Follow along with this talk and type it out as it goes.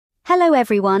Hello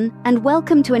everyone, and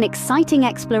welcome to an exciting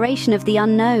exploration of the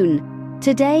unknown.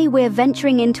 Today we're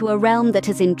venturing into a realm that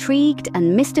has intrigued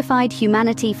and mystified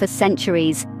humanity for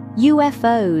centuries: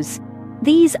 UFOs.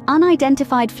 These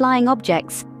unidentified flying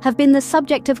objects have been the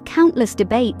subject of countless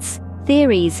debates,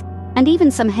 theories, and even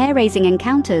some hair-raising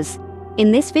encounters.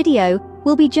 In this video,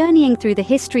 we'll be journeying through the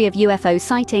history of UFO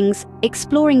sightings,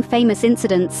 exploring famous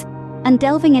incidents, and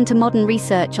delving into modern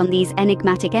research on these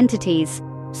enigmatic entities.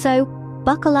 So,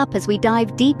 buckle up as we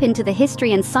dive deep into the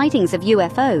history and sightings of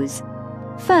UFOs.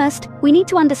 First, we need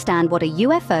to understand what a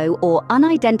UFO, or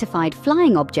unidentified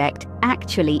flying object,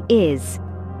 actually is.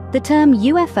 The term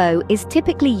UFO is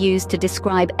typically used to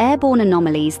describe airborne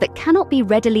anomalies that cannot be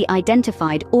readily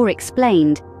identified or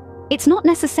explained. It's not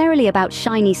necessarily about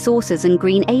shiny saucers and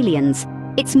green aliens.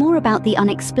 It's more about the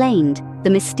unexplained,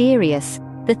 the mysterious,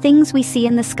 the things we see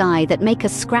in the sky that make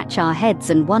us scratch our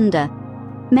heads and wonder.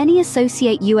 Many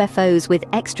associate UFOs with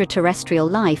extraterrestrial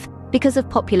life because of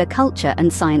popular culture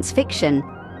and science fiction.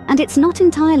 And it's not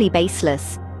entirely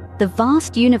baseless. The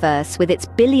vast universe, with its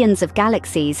billions of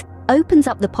galaxies, opens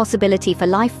up the possibility for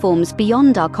life forms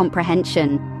beyond our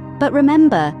comprehension. But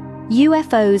remember,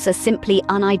 UFOs are simply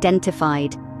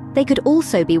unidentified. They could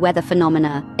also be weather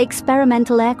phenomena,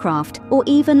 experimental aircraft, or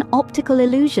even optical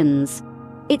illusions.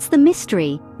 It's the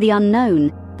mystery, the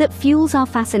unknown, that fuels our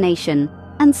fascination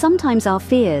and sometimes our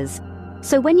fears.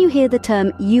 So when you hear the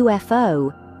term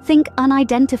UFO, think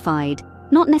unidentified,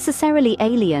 not necessarily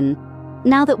alien.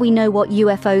 Now that we know what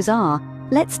UFOs are,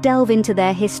 let's delve into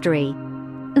their history.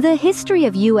 The history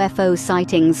of UFO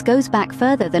sightings goes back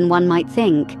further than one might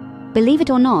think. Believe it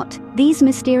or not, these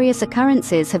mysterious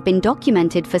occurrences have been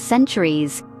documented for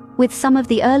centuries, with some of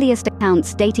the earliest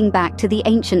accounts dating back to the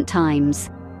ancient times.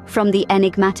 From the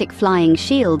enigmatic flying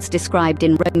shields described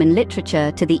in Roman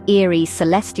literature to the eerie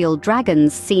celestial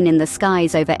dragons seen in the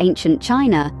skies over ancient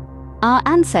China, our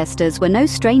ancestors were no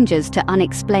strangers to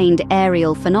unexplained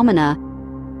aerial phenomena.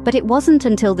 But it wasn't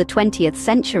until the 20th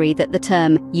century that the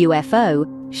term UFO,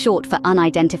 short for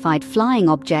unidentified flying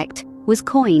object, was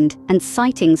coined and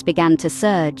sightings began to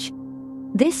surge.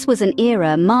 This was an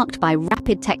era marked by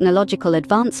rapid technological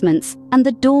advancements and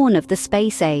the dawn of the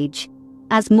space age.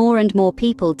 As more and more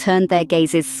people turned their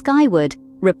gazes skyward,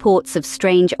 reports of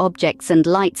strange objects and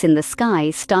lights in the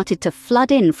sky started to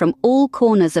flood in from all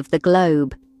corners of the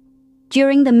globe.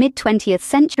 During the mid-20th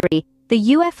century,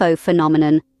 the UFO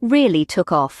phenomenon really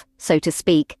took off, so to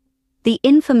speak. The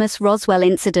infamous Roswell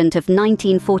incident of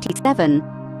 1947,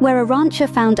 where a rancher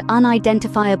found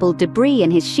unidentifiable debris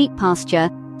in his sheep pasture,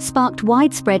 sparked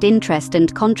widespread interest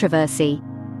and controversy.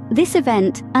 This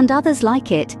event, and others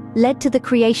like it, led to the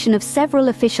creation of several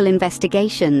official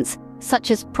investigations,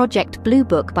 such as Project Blue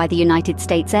Book by the United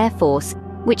States Air Force,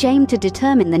 which aimed to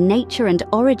determine the nature and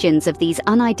origins of these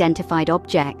unidentified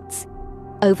objects.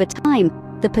 Over time,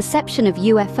 the perception of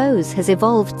UFOs has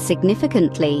evolved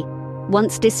significantly.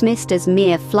 Once dismissed as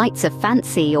mere flights of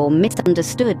fancy or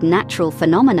misunderstood natural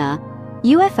phenomena,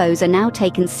 UFOs are now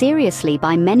taken seriously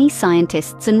by many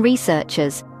scientists and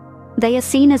researchers. They are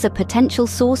seen as a potential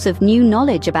source of new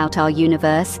knowledge about our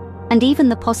universe and even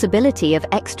the possibility of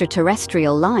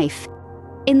extraterrestrial life.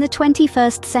 In the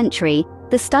 21st century,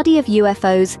 the study of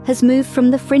UFOs has moved from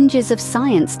the fringes of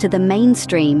science to the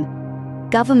mainstream.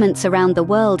 Governments around the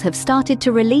world have started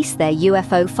to release their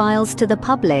UFO files to the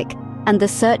public, and the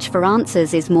search for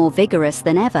answers is more vigorous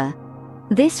than ever.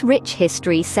 This rich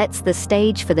history sets the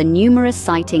stage for the numerous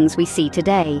sightings we see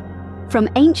today. From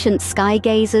ancient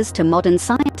skygazers to modern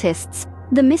scientists,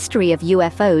 the mystery of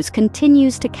UFOs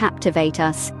continues to captivate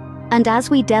us. And as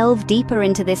we delve deeper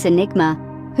into this enigma,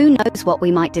 who knows what we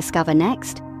might discover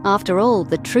next? After all,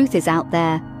 the truth is out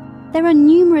there. There are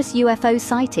numerous UFO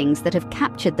sightings that have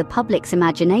captured the public's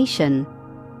imagination.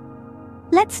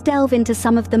 Let's delve into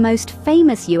some of the most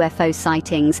famous UFO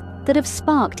sightings that have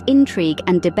sparked intrigue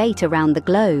and debate around the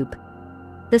globe.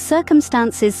 The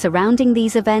circumstances surrounding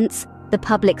these events, the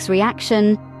public's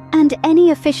reaction, and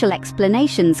any official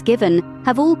explanations given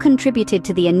have all contributed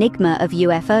to the enigma of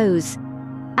UFOs.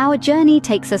 Our journey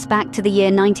takes us back to the year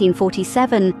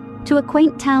 1947 to a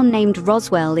quaint town named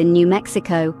Roswell in New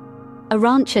Mexico. A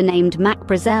rancher named Mac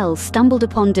Brazel stumbled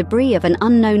upon debris of an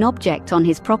unknown object on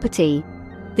his property.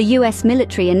 The US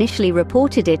military initially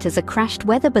reported it as a crashed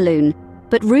weather balloon,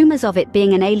 but rumors of it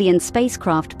being an alien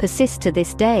spacecraft persist to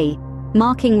this day,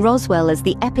 marking Roswell as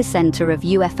the epicenter of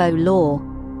UFO lore.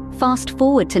 Fast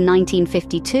forward to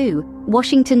 1952,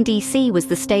 Washington, D.C. was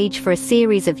the stage for a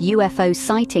series of UFO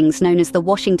sightings known as the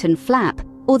Washington Flap,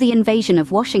 or the Invasion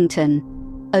of Washington.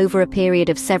 Over a period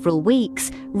of several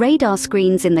weeks, radar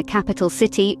screens in the capital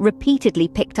city repeatedly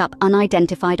picked up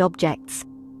unidentified objects.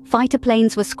 Fighter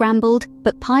planes were scrambled,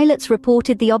 but pilots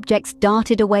reported the objects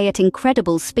darted away at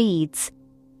incredible speeds.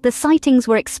 The sightings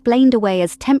were explained away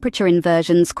as temperature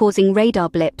inversions causing radar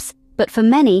blips, but for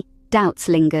many, doubts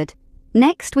lingered.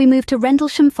 Next, we move to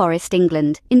Rendlesham Forest,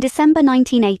 England, in December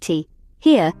 1980.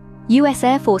 Here, US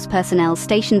Air Force personnel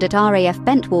stationed at RAF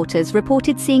Bentwaters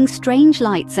reported seeing strange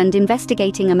lights and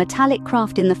investigating a metallic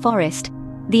craft in the forest.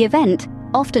 The event,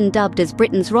 often dubbed as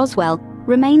Britain's Roswell,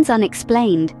 remains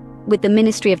unexplained, with the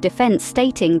Ministry of Defense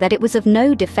stating that it was of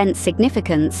no defense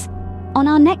significance. On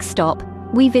our next stop,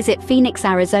 we visit Phoenix,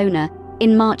 Arizona,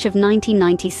 in March of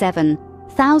 1997.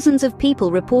 Thousands of people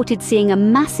reported seeing a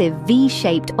massive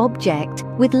V-shaped object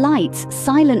with lights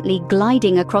silently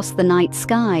gliding across the night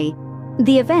sky.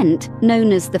 The event,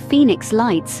 known as the Phoenix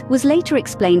Lights, was later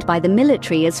explained by the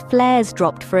military as flares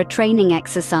dropped for a training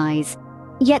exercise.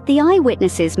 Yet the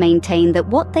eyewitnesses maintain that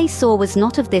what they saw was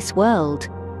not of this world.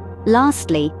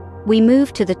 Lastly, we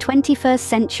move to the 21st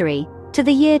century, to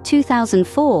the year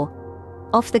 2004.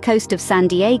 Off the coast of San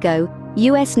Diego,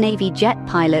 US Navy jet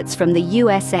pilots from the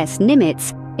USS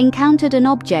Nimitz encountered an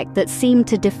object that seemed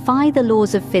to defy the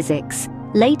laws of physics,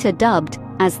 later dubbed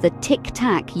as the Tic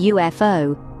Tac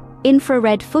UFO.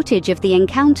 Infrared footage of the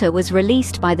encounter was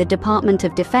released by the Department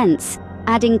of Defense,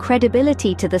 adding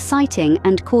credibility to the sighting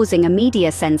and causing a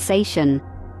media sensation.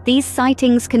 These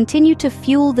sightings continue to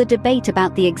fuel the debate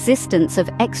about the existence of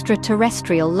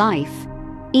extraterrestrial life.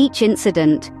 Each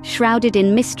incident, shrouded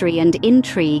in mystery and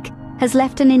intrigue, has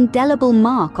left an indelible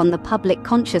mark on the public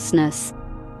consciousness.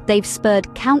 They've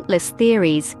spurred countless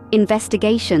theories,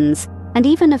 investigations, and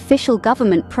even official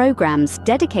government programs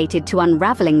dedicated to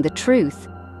unraveling the truth.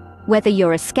 Whether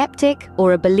you're a skeptic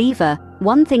or a believer,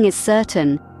 one thing is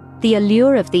certain: the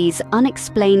allure of these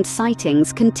unexplained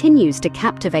sightings continues to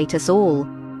captivate us all.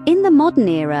 In the modern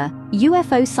era,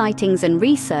 UFO sightings and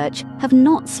research have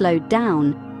not slowed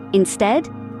down. Instead,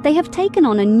 they have taken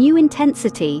on a new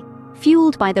intensity,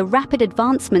 fueled by the rapid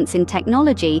advancements in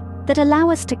technology that allow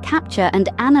us to capture and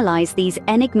analyze these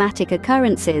enigmatic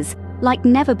occurrences like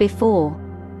never before.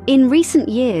 In recent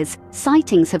years,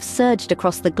 sightings have surged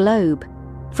across the globe.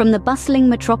 From the bustling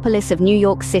metropolis of New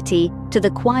York City to the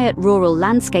quiet rural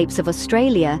landscapes of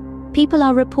Australia, people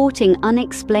are reporting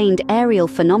unexplained aerial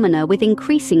phenomena with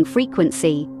increasing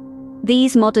frequency.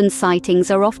 These modern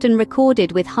sightings are often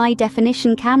recorded with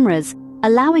high-definition cameras,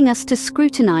 allowing us to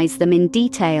scrutinize them in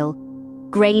detail.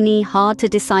 Grainy,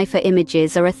 hard-to-decipher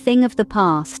images are a thing of the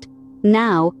past.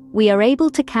 Now, we are able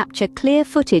to capture clear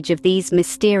footage of these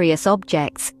mysterious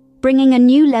objects, bringing a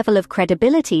new level of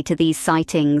credibility to these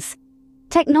sightings.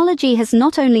 Technology has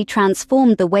not only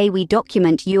transformed the way we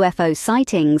document UFO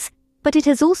sightings, but it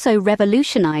has also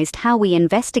revolutionized how we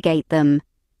investigate them.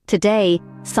 Today,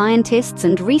 scientists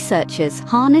and researchers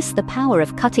harness the power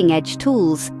of cutting-edge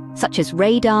tools, such as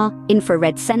radar,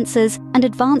 infrared sensors, and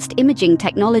advanced imaging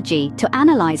technology to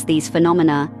analyze these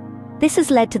phenomena. This has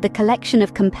led to the collection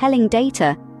of compelling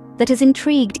data that has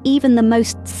intrigued even the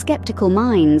most skeptical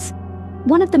minds.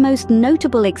 One of the most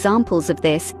notable examples of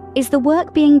this is the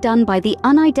work being done by the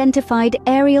Unidentified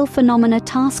Aerial Phenomena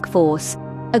Task Force,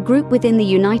 a group within the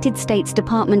United States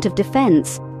Department of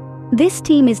Defense. This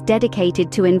team is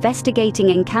dedicated to investigating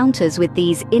encounters with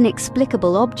these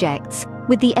inexplicable objects,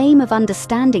 with the aim of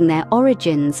understanding their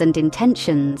origins and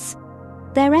intentions.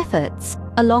 Their efforts,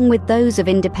 along with those of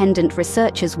independent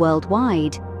researchers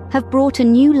worldwide, have brought a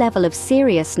new level of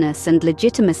seriousness and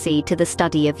legitimacy to the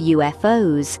study of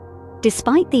UFOs.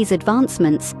 Despite these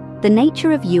advancements, the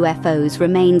nature of UFOs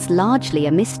remains largely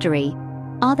a mystery.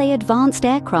 Are they advanced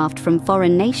aircraft from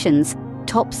foreign nations,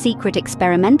 top-secret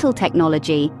experimental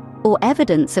technology, or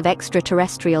evidence of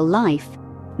extraterrestrial life?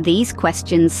 These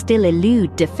questions still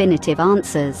elude definitive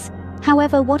answers.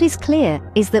 However, what is clear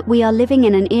is that we are living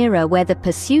in an era where the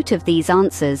pursuit of these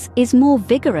answers is more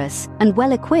vigorous and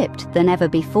well-equipped than ever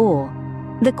before.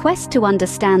 The quest to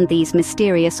understand these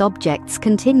mysterious objects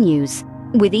continues.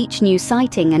 With each new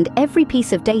sighting and every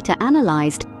piece of data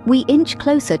analyzed, we inch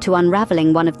closer to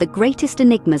unraveling one of the greatest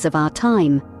enigmas of our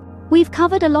time. We've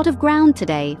covered a lot of ground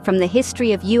today, from the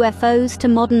history of UFOs to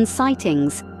modern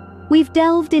sightings. We've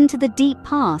delved into the deep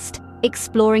past,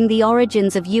 exploring the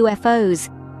origins of UFOs,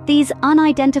 these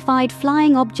unidentified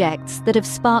flying objects that have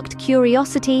sparked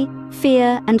curiosity,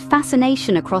 fear, and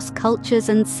fascination across cultures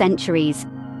and centuries.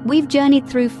 We've journeyed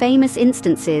through famous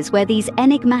instances where these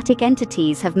enigmatic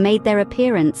entities have made their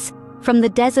appearance, from the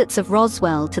deserts of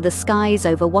Roswell to the skies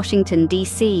over Washington,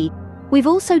 D.C. We've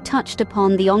also touched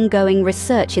upon the ongoing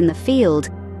research in the field,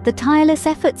 the tireless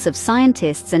efforts of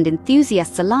scientists and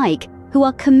enthusiasts alike who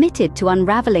are committed to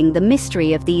unraveling the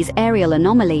mystery of these aerial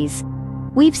anomalies.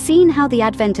 We've seen how the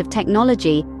advent of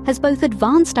technology has both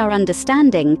advanced our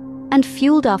understanding and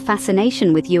fueled our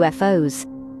fascination with UFOs.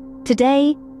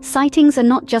 Today, sightings are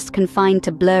not just confined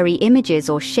to blurry images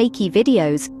or shaky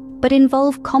videos, but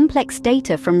involve complex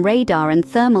data from radar and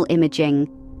thermal imaging.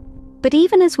 But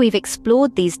even as we've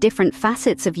explored these different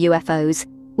facets of UFOs,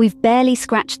 we've barely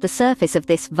scratched the surface of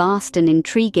this vast and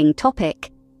intriguing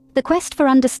topic. The quest for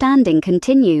understanding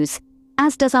continues,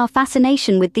 as does our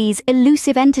fascination with these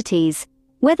elusive entities.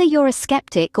 Whether you're a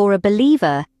skeptic or a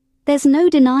believer, there's no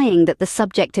denying that the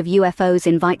subject of UFOs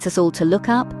invites us all to look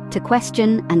up, to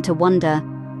question, and to wonder.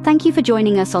 Thank you for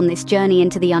joining us on this journey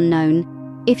into the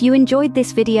unknown. If you enjoyed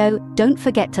this video, don't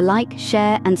forget to like,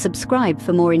 share, and subscribe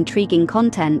for more intriguing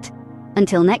content.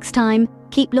 Until next time,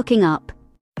 keep looking up.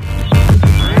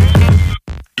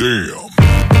 Damn.